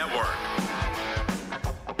Betting Network.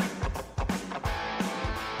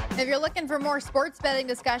 If you're looking for more sports betting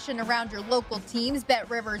discussion around your local teams,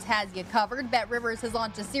 BetRivers has you covered. BetRivers has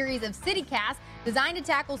launched a series of CityCasts designed to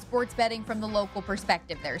tackle sports betting from the local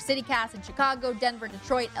perspective. There are CityCasts in Chicago, Denver,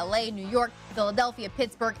 Detroit, LA, New York, Philadelphia,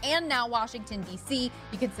 Pittsburgh, and now Washington, D.C.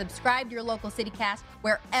 You can subscribe to your local CityCast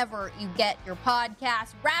wherever you get your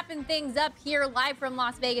podcasts. Wrapping things up here live from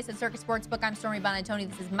Las Vegas at Circus Sportsbook. I'm Stormy Bonantoni.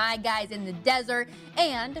 This is My Guys in the Desert.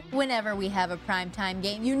 And whenever we have a primetime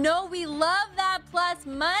game, you know we love that plus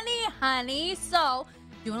money, honey. So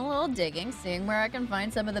doing a little digging, seeing where I can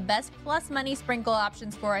find some of the best plus money sprinkle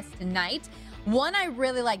options for us tonight. One I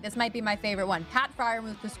really like, this might be my favorite one, Pat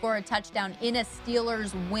Freiermuth to score a touchdown in a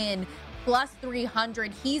Steelers win, plus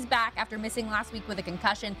 300. He's back after missing last week with a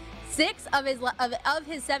concussion. 6 of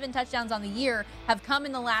his 7 touchdowns on the year have come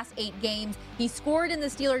in the last 8 games. He scored in the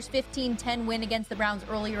Steelers' 15-10 win against the Browns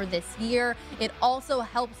earlier this year. It also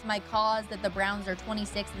helps my cause that the Browns are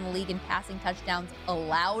 26th in the league in passing touchdowns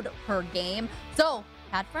allowed per game. So,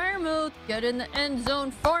 Pat Freiermuth, good in the end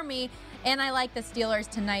zone for me. And I like the Steelers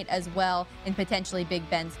tonight as well in potentially Big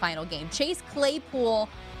Ben's final game. Chase Claypool,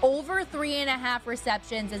 over 3.5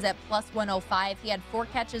 receptions, is at plus 105. He had 4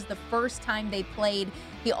 catches the first time they played.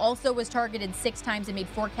 He also was targeted 6 times and made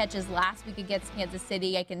 4 catches last week against Kansas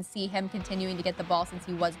City. I can see him continuing to get the ball since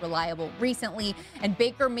he was reliable recently. And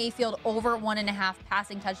Baker Mayfield, over 1.5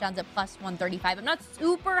 passing touchdowns at plus 135. I'm not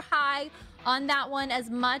super high on that one as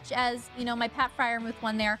much as, my Pat Freiermuth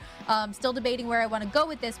one there. Still debating where I want to go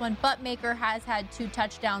with this one, but Baker has had 2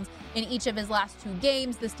 touchdowns in each of his last 2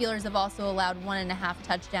 games. The Steelers have also allowed 1.5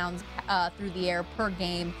 touchdowns through the air per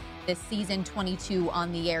game this season, 22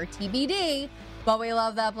 on the air. TBD, But we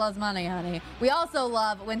love that plus money, honey. We also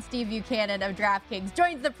love when Steve Buchanan of DraftKings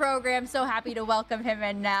joins the program. So happy to welcome him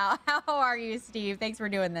in now. How are you, Steve? Thanks for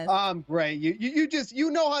doing this. I'm great.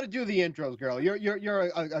 You know how to do the intros, girl.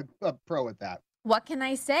 You're a pro at that. What can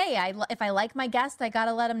I say? If I like my guest, I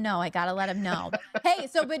gotta let him know.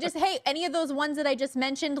 Hey, any of those ones that I just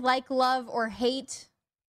mentioned, like, love, or hate?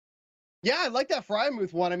 Yeah, I like that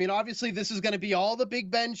Frymuth one. I mean, obviously, this is going to be all the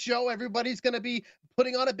Big Ben show. Everybody's going to be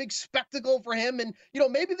putting on a big spectacle for him. And,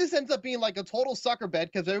 maybe this ends up being like a total sucker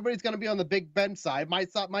bet because everybody's going to be on the Big Ben side,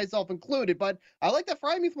 myself included. But I like that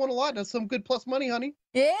Frymuth one a lot. That's some good plus money, honey.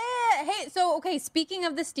 Yeah. Hey, speaking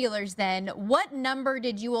of the Steelers then, what number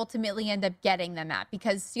did you ultimately end up getting them at?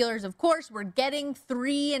 Because Steelers, of course, were getting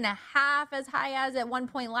 3.5 as high as at one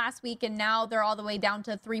point last week, and now they're all the way down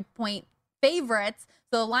to 3-point favorites.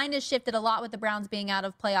 So the line has shifted a lot with the Browns being out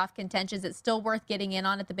of playoff contention. Is it still worth getting in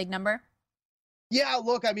on at the big number? Yeah,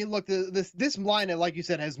 look, this line, like you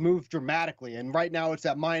said, has moved dramatically. And right now it's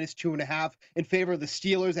at -2.5 in favor of the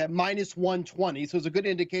Steelers at -120. So it's a good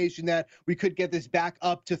indication that we could get this back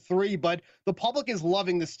up to 3. But the public is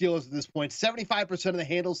loving the Steelers at this point. 75% of the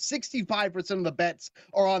handles, 65% of the bets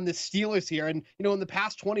are on the Steelers here. And, in the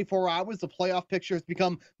past 24 hours, the playoff picture has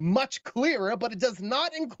become much clearer, but it does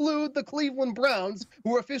not include the Cleveland Browns,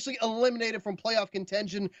 who are officially eliminated from playoff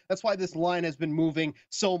contention. That's why this line has been moving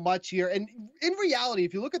so much here. And in reality,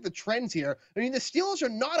 if you look at the trends here, the Steelers are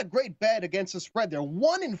not a great bet against the spread. They're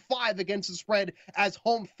 1-5 against the spread as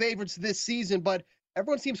home favorites this season, but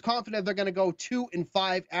everyone seems confident they're going to go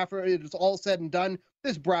 2-5 after it is all said and done.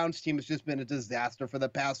 This Browns team has just been a disaster for the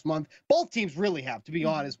past month. Both teams really have, to be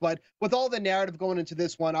honest, but with all the narrative going into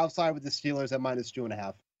this one, I'll side with the Steelers at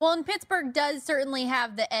 -2.5. Well, and Pittsburgh does certainly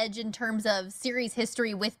have the edge in terms of series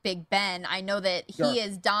history with Big Ben. I know that he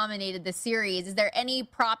has dominated the series. Is there any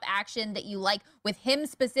prop action that you like with him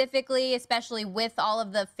specifically, especially with all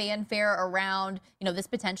of the fanfare around, this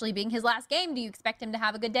potentially being his last game? Do you expect him to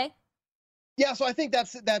have a good day? Yeah, so I think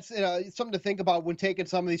that's something to think about when taking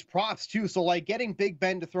some of these props too. So like getting Big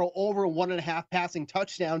Ben to throw over 1.5 passing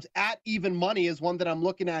touchdowns at even money is one that I'm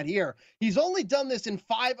looking at here. He's only done this in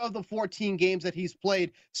 5 of the 14 games that he's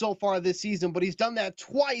played so far this season, but he's done that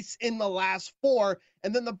twice in the last 4.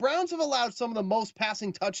 And then the Browns have allowed some of the most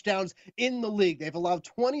passing touchdowns in the league. They've allowed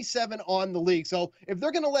 27 on the league. So if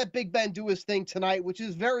they're going to let Big Ben do his thing tonight, which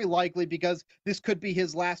is very likely because this could be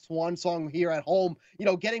his last one song here at home,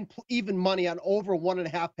 getting even money on over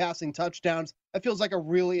 1.5 passing touchdowns, that feels like a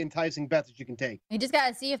really enticing bet that you can take. You just got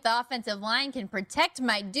to see if the offensive line can protect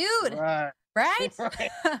my dude. Right?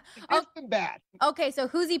 It's been bad. Okay, so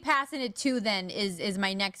who's he passing it to then is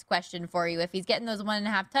my next question for you. If he's getting those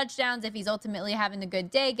 1.5 touchdowns, if he's ultimately having a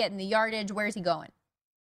good day, getting the yardage, where's he going?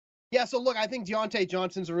 Yeah, so look, I think Deontay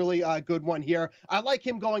Johnson's a really good one here. I like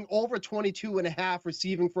him going over 22.5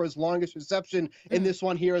 receiving for his longest reception in this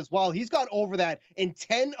one here as well. He's gone over that in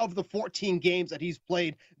 10 of the 14 games that he's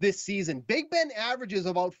played this season. Big Ben averages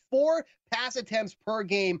about 4 pass attempts per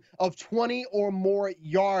game of 20 or more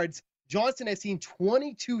yards. Johnson has seen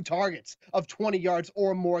 22 targets of 20 yards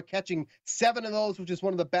or more, catching 7 of those, which is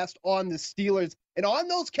one of the best on the Steelers. And on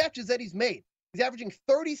those catches that he's made, he's averaging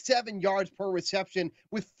 37 yards per reception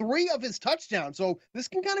with 3 of his touchdowns. So this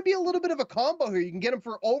can kind of be a little bit of a combo here. You can get him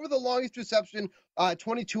for over the longest reception,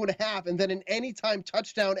 22.5, and then an anytime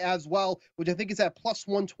touchdown as well, which I think is at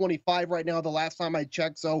 +125 right now, the last time I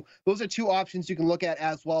checked. So those are 2 options you can look at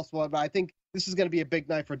as well. So I think this is going to be a big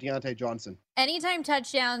night for Deontay Johnson. Anytime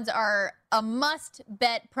touchdowns are a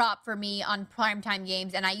must-bet prop for me on primetime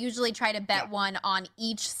games, and I usually try to bet one on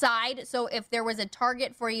each side. So if there was a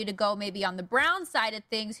target for you to go maybe on the Browns side of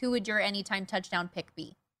things, who would your anytime touchdown pick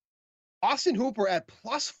be? Austin Hooper at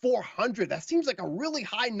 +400. That seems like a really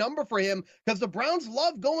high number for him because the Browns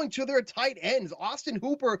love going to their tight ends. Austin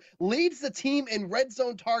Hooper leads the team in red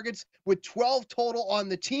zone targets with 12 total on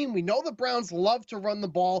the team. We know the Browns love to run the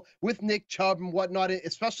ball with Nick Chubb and whatnot,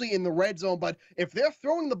 especially in the red zone. But if they're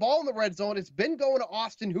throwing the ball in the red zone, it's been going to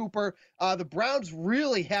Austin Hooper. The Browns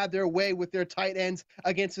really had their way with their tight ends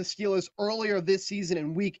against the Steelers earlier this season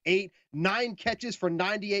in Week 8. 9 catches for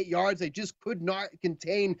 98 yards. They just could not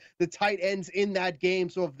contain the tight ends in that game.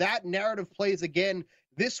 So if that narrative plays again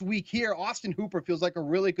this week here, Austin Hooper feels like a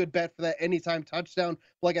really good bet for that anytime touchdown.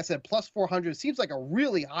 Like I said, +400 seems like a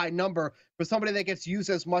really high number for somebody that gets used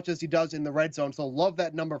as much as he does in the red zone. So love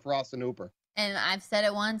that number for Austin Hooper. And I've said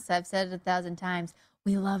it once, I've said it 1,000 times.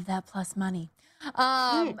 We love that plus money.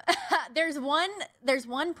 There's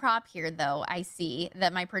one prop here, though, I see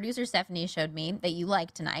that my producer Stephanie showed me that you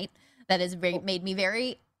like tonight. That has made me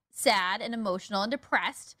very sad and emotional and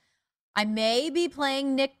depressed. I may be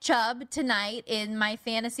playing Nick Chubb tonight in my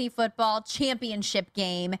fantasy football championship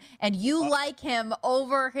game, and you like him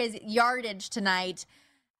over his yardage tonight.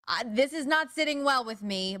 This is not sitting well with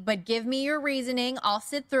me, but give me your reasoning. I'll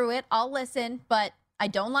sit through it. I'll listen, but I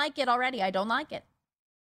don't like it already. I don't like it.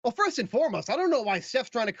 Well, first and foremost, I don't know why Steph's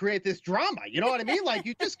trying to create this drama. You know what I mean? Like,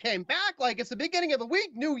 you just came back. Like, it's the beginning of the week,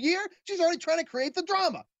 new year. She's already trying to create the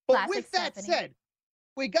drama. But Classic with that Stephanie. said,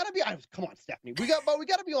 we got to be – come on, Stephanie. We got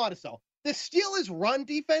to be honest, though. The Steelers' run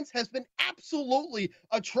defense has been absolutely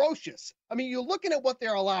atrocious. I mean, you're looking at what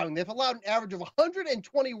they're allowing. They've allowed an average of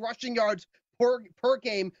 120 rushing yards per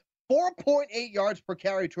game, 4.8 yards per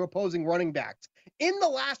carry to opposing running backs. In the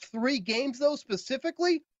last 3 games, though,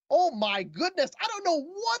 specifically, oh my goodness, I don't know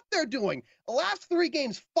what they're doing. The last 3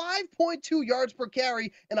 games, 5.2 yards per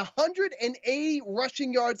carry and 180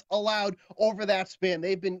 rushing yards allowed over that span.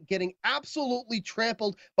 They've been getting absolutely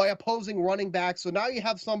trampled by opposing running backs. So now you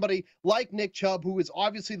have somebody like Nick Chubb, who is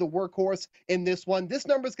obviously the workhorse in this one. This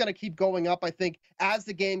number is going to keep going up, I think, as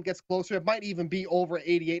the game gets closer. It might even be over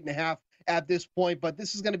 88.5 at this point, but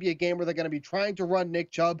this is going to be a game where they're going to be trying to run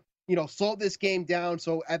Nick Chubb, slow this game down.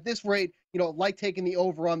 So at this rate, like taking the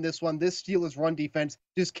over on this one, this Steelers run defense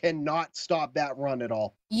just cannot stop that run at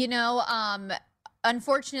all.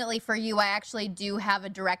 Unfortunately for you, I actually do have a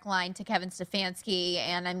direct line to Kevin Stefanski,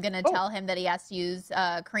 and I'm going to tell him that he has to use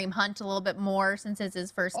Kareem Hunt a little bit more since it's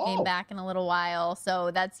his first game back in a little while.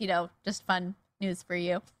 So that's, just fun news for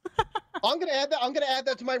you. I'm going to add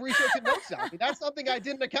that to my research and notes now. I mean, that's something I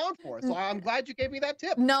didn't account for. So I'm glad you gave me that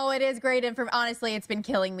tip. No, it is great. And honestly, it's been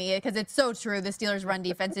killing me because it's so true. The Steelers' run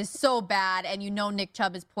defense is so bad, and Nick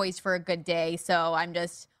Chubb is poised for a good day. So I'm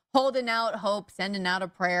just holding out hope, sending out a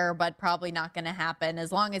prayer, but probably not going to happen.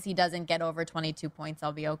 As long as he doesn't get over 22 points,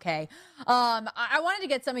 I'll be okay. I wanted to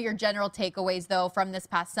get some of your general takeaways, though, from this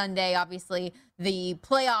past Sunday. Obviously, the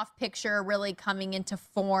playoff picture really coming into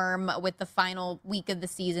form with the final week of the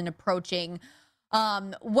season approaching.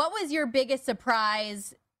 What was your biggest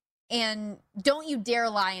surprise? And don't you dare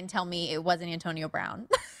lie and tell me it wasn't Antonio Brown.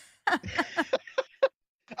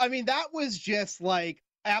 I mean, that was just like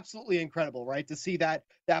absolutely incredible, right? To see that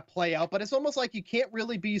play out. But it's almost like you can't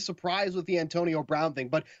really be surprised with the Antonio Brown thing.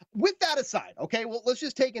 But with that aside, okay, well, let's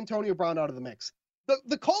just take Antonio Brown out of the mix.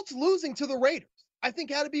 The Colts losing to the Raiders, I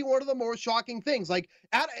think, had to be one of the more shocking things. Like,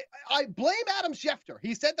 I blame Adam Schefter.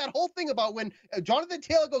 He said that whole thing about when Jonathan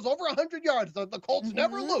Taylor goes over 100 yards, the Colts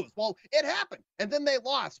never lose. Well, it happened, and then they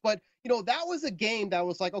lost. But, that was a game that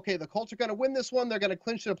was like, okay, the Colts are going to win this one. They're going to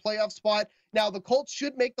clinch a playoff spot. Now, the Colts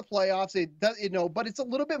should make the playoffs, but it's a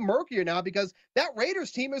little bit murkier now because that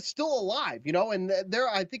Raiders team is still alive, and they're,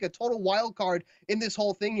 I think, a total wild card in this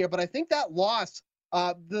whole thing here. But I think that loss,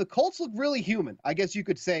 the Colts look really human, I guess you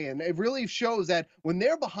could say. And it really shows that when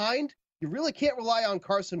they're behind, you really can't rely on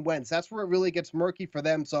Carson Wentz. That's where it really gets murky for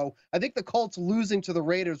them. So I think the Colts losing to the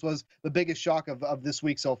Raiders was the biggest shock of this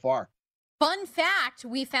week so far. Fun fact,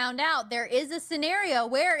 we found out there is a scenario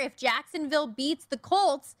where if Jacksonville beats the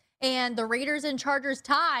Colts and the Raiders and Chargers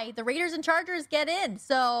tie, the Raiders and Chargers get in.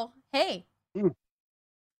 So, hey.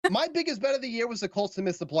 My biggest bet of the year was the Colts to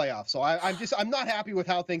miss the playoffs. So I'm not happy with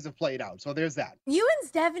how things have played out. So there's that. You and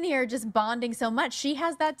Stephanie are just bonding so much. She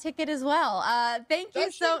has that ticket as well. Thank you.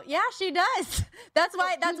 Yeah, she does. That's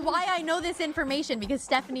why I know this information, because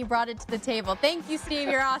Stephanie brought it to the table. Thank you, Steve.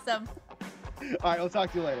 You're awesome. All right, I'll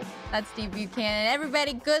talk to you later. That's Steve Buchanan.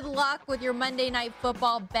 Everybody, good luck with your Monday Night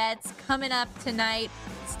Football bets coming up tonight.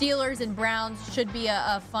 Steelers and Browns should be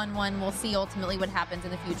a fun one. We'll see ultimately what happens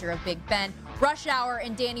in the future of Big Ben. Rush Hour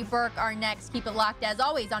and Danny Burke are next. Keep it locked, as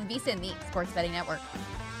always, on VSiN, the Sports Betting Network.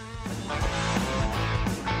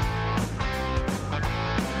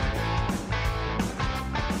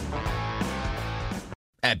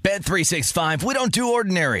 At Bet365, we don't do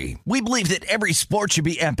ordinary. We believe that every sport should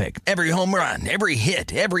be epic. Every home run, every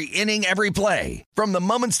hit, every inning, every play. From the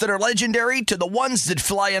moments that are legendary to the ones that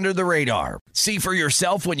fly under the radar. See for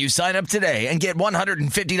yourself when you sign up today and get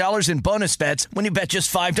 $150 in bonus bets when you bet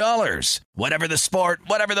just $5. Whatever the sport,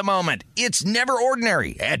 whatever the moment, it's never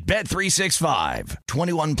ordinary at Bet365.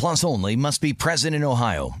 21 plus only. Must be present in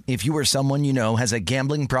Ohio. If you or someone you know has a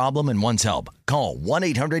gambling problem and wants help, call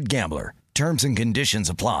 1-800-GAMBLER. Terms and conditions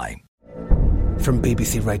apply. From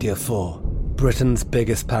BBC Radio 4, Britain's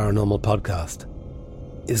biggest paranormal podcast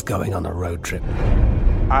is going on a road trip.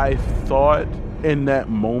 I thought in that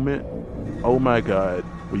moment, oh my God,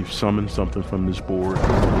 we've summoned something from this board.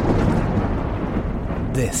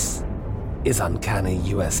 This is Uncanny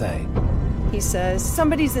USA. He says,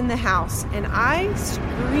 somebody's in the house, and I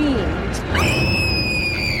screamed.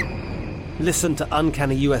 Listen to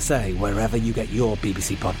Uncanny USA wherever you get your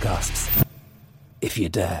BBC podcasts, if you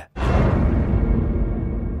dare. Network.